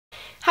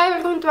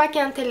velkommen tilbake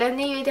igjen til en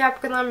ny video her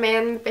på kanalen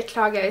min.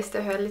 Beklager hvis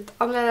det hører litt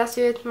annerledes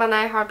ut, men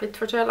jeg har blitt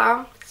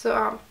forkjølet, så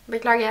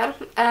beklager.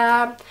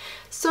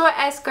 Så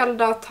jeg skal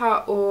da ta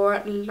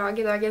og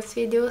lage dagens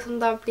video,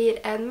 som da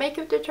blir en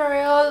makeup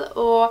tutorial,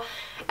 og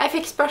jeg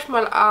fikk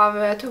spørsmål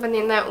av to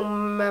venninner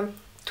om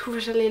to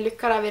forskjellige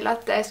looker jeg ville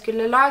at jeg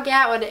skulle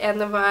lage, og det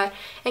ene var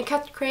en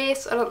cut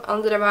crease, og den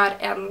andre var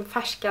en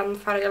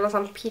ferskenfarge, eller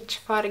sånn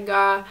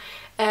peachfarget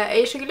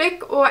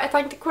øyeskyggelook, og jeg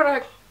tenkte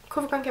hvorfor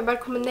kan ikke jeg bare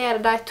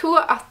kombinere de to,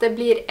 at det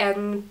blir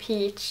en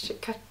peach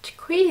cut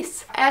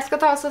crease. Jeg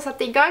skal ta og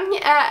sette i gang.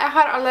 Jeg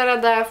har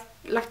allerede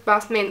lagt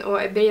basen min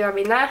og brynene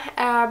mine.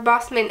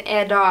 Basen min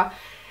er da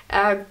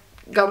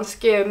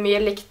ganske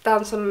mye likt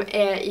den som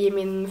er i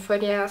min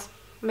forrige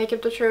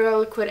makeup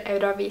tutorial, hvor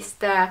jeg da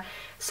viste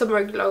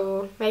Summer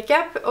Glow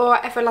makeup, og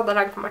jeg føler at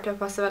den kommer til å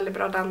passe veldig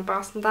bra, den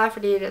basen der,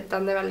 fordi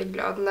den er veldig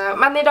glødende.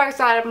 Men i dag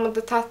så har jeg på en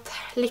måte tatt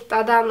litt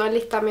av den og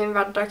litt av min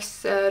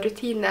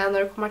hverdagsrutine når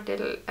det kommer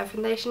til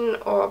foundation,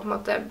 og på en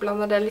måte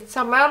blander det litt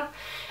sammen.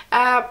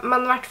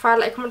 Men i hvert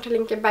fall, jeg kommer til å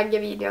linke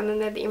begge videoene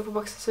ned i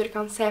infoboksen, så du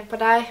kan se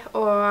på deg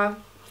og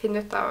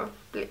finne ut av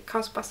hva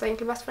som passer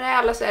egentlig best for deg,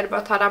 eller så er det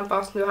bare å ta den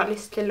basen du har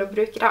lyst til å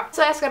bruke da.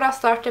 Så jeg skal da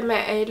starte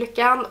med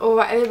øyelooken,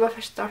 og jeg vil bare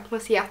først starte med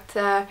å si at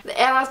det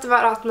eneste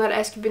var at når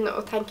jeg skulle begynne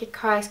å tenke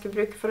hva jeg skulle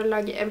bruke for å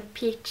lage en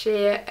peachy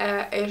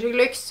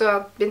øyeskyggelook, så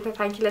begynte jeg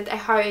å tenke litt,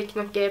 jeg har jo ikke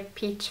noe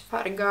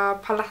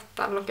peachfarget palett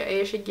eller noe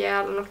øyeskygge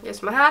eller noe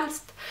som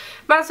helst.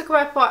 Men så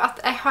kom jeg på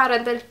at jeg har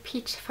en del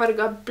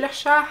peachfarget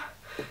blusher,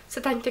 så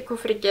jeg tenkte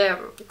hvorfor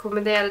ikke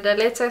kombinere det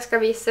litt, så jeg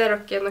skal vise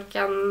dere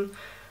noen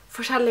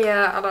forskjellige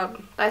av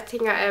de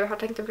tingene jeg har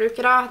tenkt å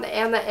bruke da. Det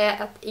ene er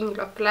et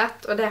Inglot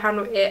palett, og det her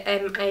nå er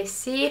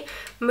MAC,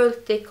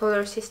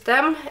 Multicolor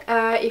System,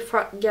 i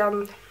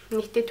fargen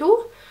 92.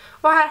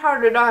 Og her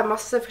har du da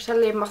masse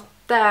forskjellige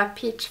matte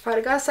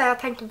peach-farger, så jeg har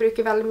tenkt å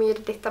bruke veldig mye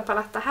i dette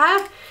palettet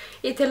her.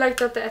 I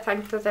tillegg til at jeg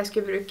tenkte at jeg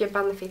skulle bruke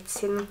Benefit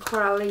sin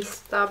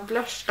Coralista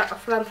blush da,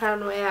 for den her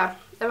nå er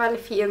en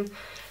veldig fin,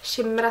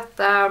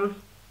 skimrete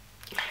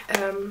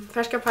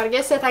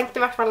ferskenfarge, så jeg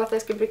tenkte i hvert fall at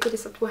jeg skulle bruke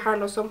disse to her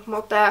nå som på en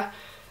måte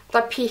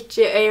da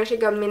peachy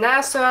øyeskyggene mine.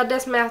 Så det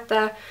som er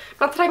at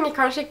man trenger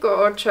kanskje ikke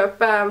å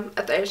kjøpe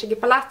et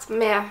øyeskyggepalett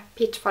med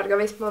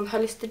peachfarger hvis man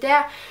har lyst til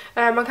det.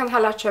 Man kan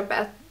heller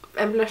kjøpe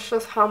en blush,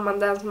 og så har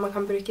man den som man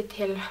kan bruke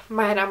til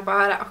mer enn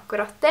bare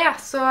akkurat det.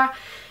 Så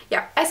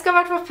ja, jeg skal i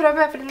hvert fall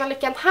prøve for denne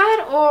looken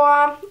her,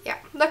 og ja,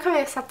 da kan vi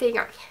sette i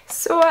gang.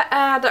 Så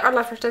det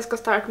aller første jeg skal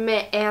starte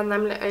med er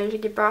nemlig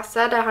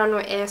øyeskyggebase. Det her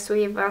nå er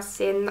Zoeva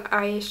sin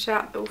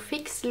Eyeshadow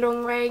Fix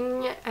Long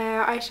Ring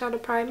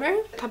Eyeshadow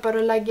Primer. Jeg tar bare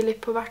og legger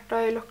litt på hvert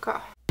øyelokka.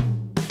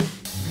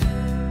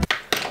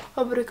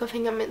 Og bruker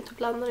fingeren min til å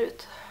blende det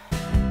ut.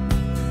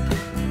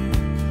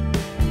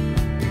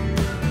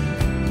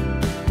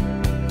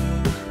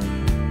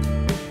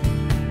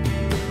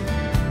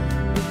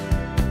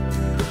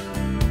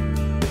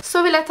 Så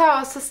vil jeg ta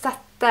og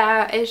sette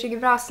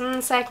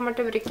øyeskyggebrasen, så jeg kommer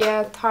til å bruke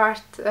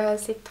Tarte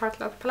sitt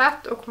Tarte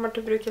palett, og kommer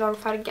til å bruke den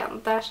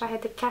fargen der som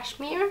heter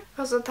Cashmere.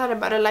 Og så tar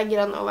jeg bare og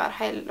legger den over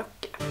hele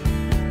lokket.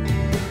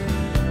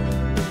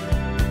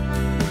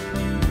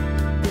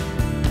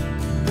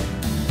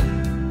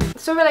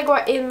 Så vil jeg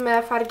gå inn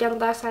med fargen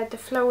der som heter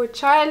Flower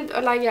Child,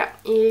 og legge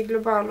den i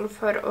globalen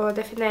for å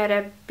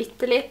definere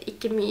bitte litt,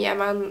 ikke mye,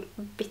 men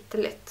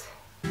bitte litt.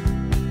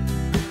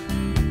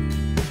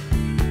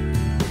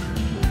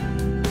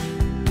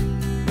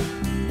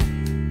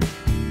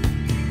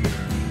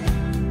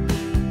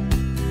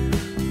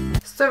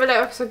 Så vil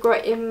jeg også gå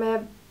inn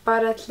med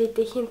bare et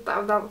lite hint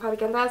av den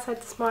fargen der, som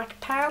heter Smart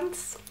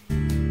Pants.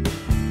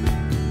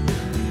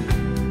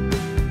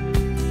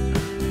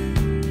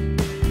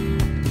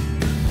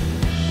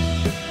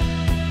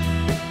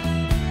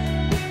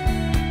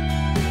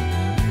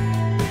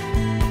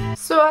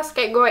 Så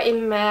skal jeg gå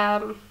inn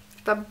med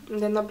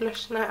denne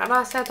blushen her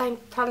da, så jeg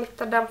tenkte å ta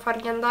litt av den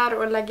fargen der,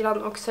 og legge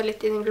den også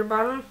litt inn i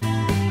globalen.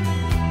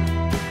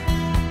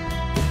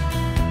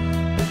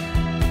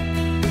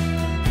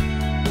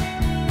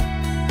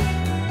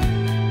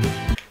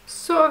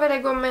 Så vil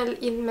jeg gå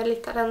inn med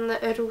litt av den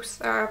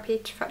rosa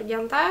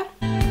peach-fargen der.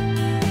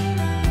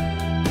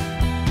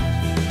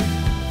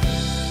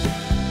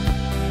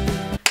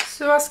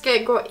 Så skal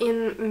jeg gå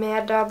inn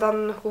med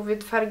den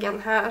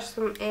hovedfargen her,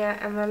 som er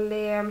en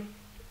veldig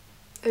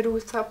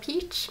rosa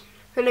peach.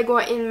 Vil jeg gå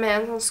inn med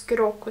en sånn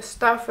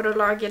skråkost da, for å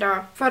lage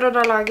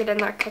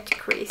denne cut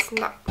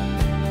creasen da.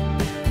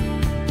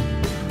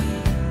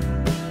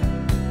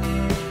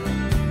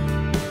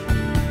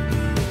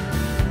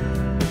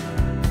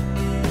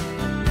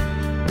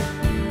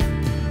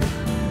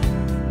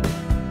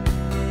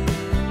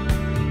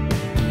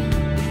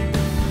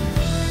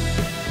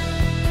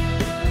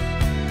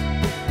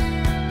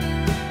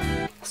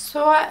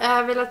 Så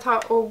vil jeg ta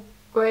og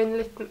gå inn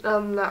litt med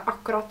den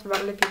akkurat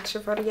veldig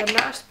peachy-fargen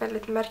der, som er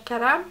litt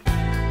mørkere.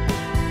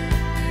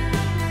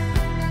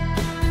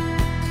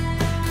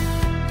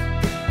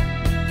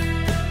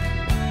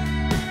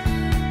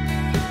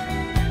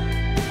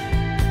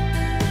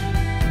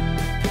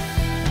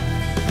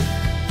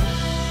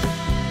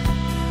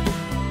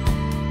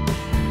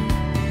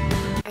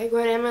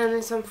 går jeg med en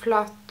litt sånn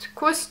flat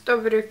kost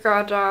og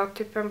bruker da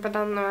typen på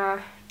den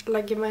og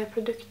legger meg i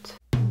produkt.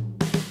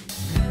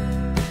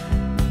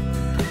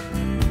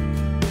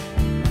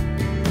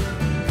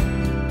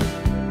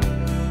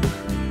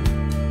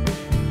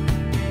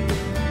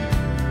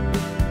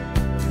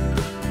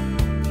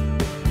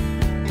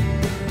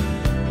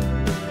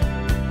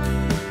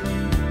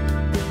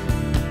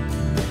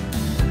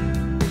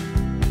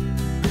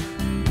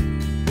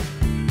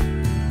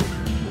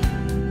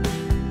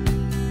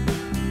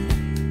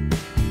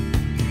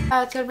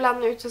 Til å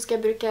blende ut så skal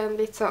jeg bruke en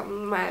litt sånn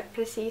mer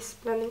presis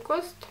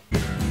blendingkost.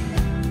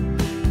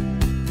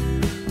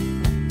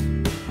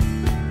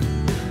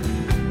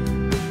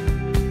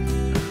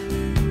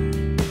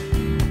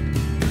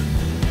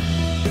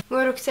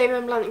 Går også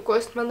med en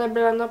blendingkost, men det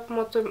blender på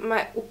en måte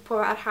mer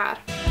oppover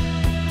her.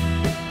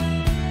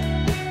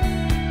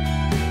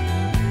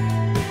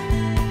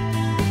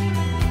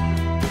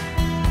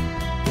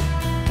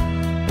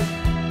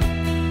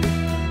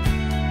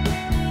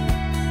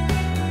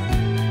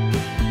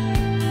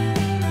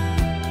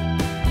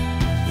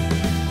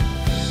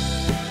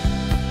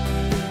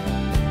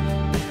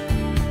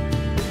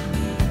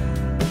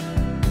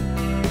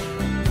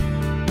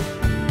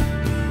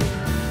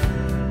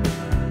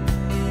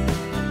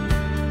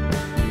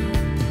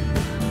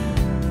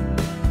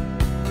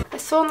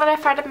 Så når jeg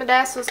er ferdig med det,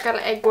 så skal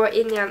jeg gå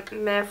inn igjen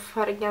med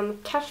fargen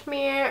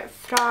Cashmere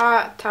fra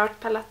Tarte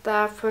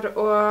palettet for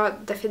å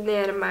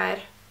definere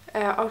mer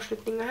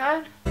avslutninger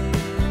her.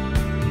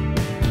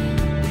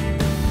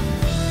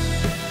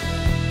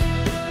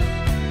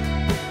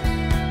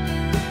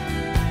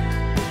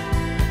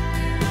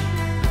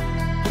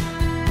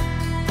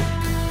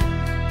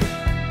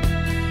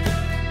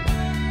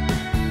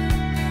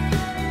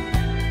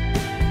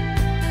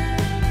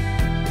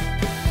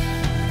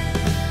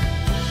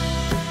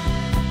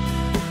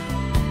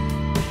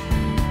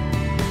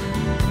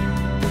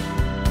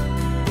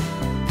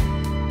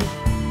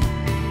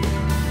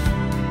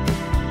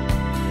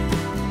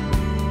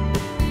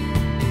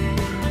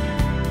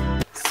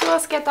 Så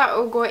skal jeg ta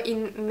og gå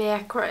inn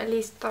med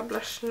Coralista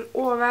blushen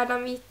over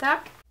den hvite.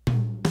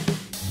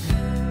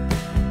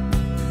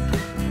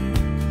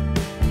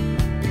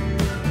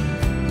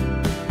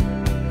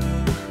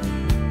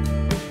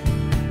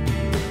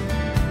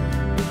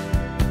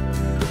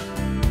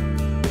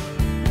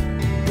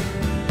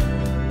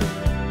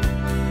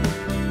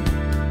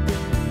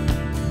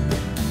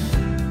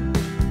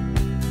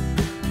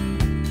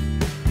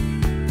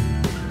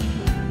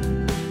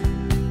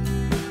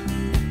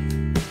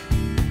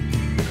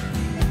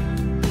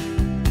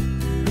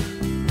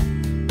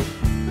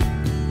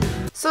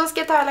 Så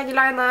skal jeg ta og legge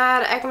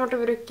liner. Jeg kommer til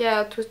å bruke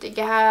 2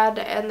 stykker her.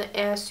 Den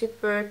er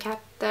Super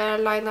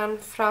Cat-lineren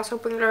fra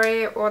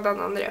Soap&Glory, og den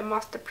andre er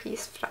Master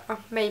Pris fra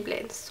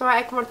Maybelline. Så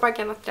jeg kommer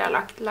tilbake igjen etter jeg har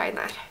lagt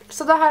liner.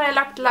 Så da har jeg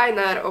lagt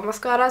liner og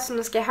mascara, så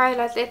nå skal jeg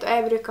highlight litt, og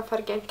jeg bruker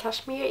fargen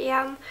Cashmere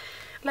igjen.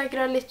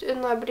 Legger den litt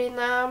under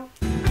brynet.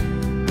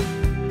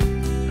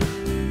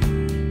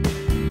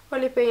 Og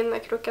litt på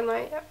øynekroken og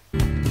øyet.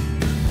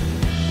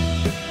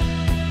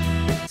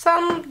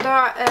 Sånn,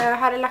 da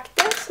har jeg lagt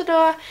det, så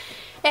da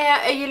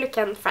er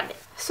øyelooken ferdig.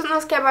 Så nå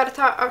skal jeg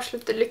bare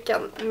avslutte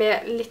looken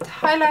med litt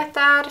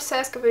highlighter, så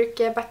jeg skal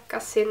bruke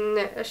Becca sin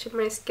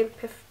Shimmery Skin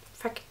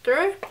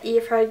Perfector i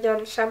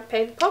fargen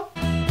Champagne Pop.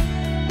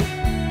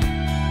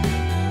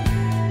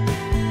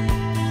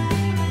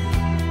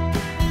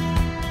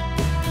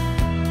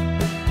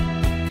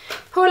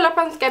 På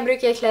lappen skal jeg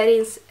bruke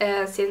Clairins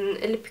sin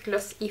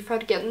lipgloss i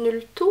fargen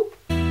 02.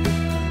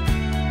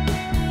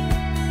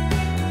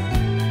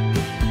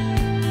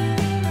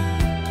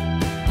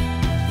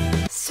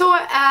 Så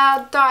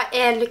da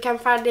er looken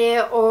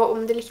ferdig, og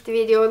om du likte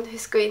videoen,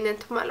 husk å gi en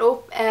tommel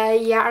opp.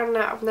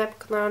 Gjerne abonner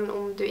på kanalen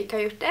om du ikke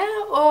har gjort det.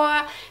 Og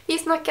vi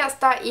snakkes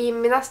da i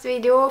min neste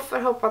video,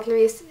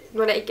 forhåpentligvis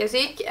når jeg ikke er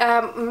syk.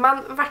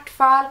 Men i hvert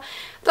fall,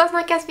 da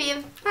snakkes vi.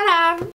 Ha det!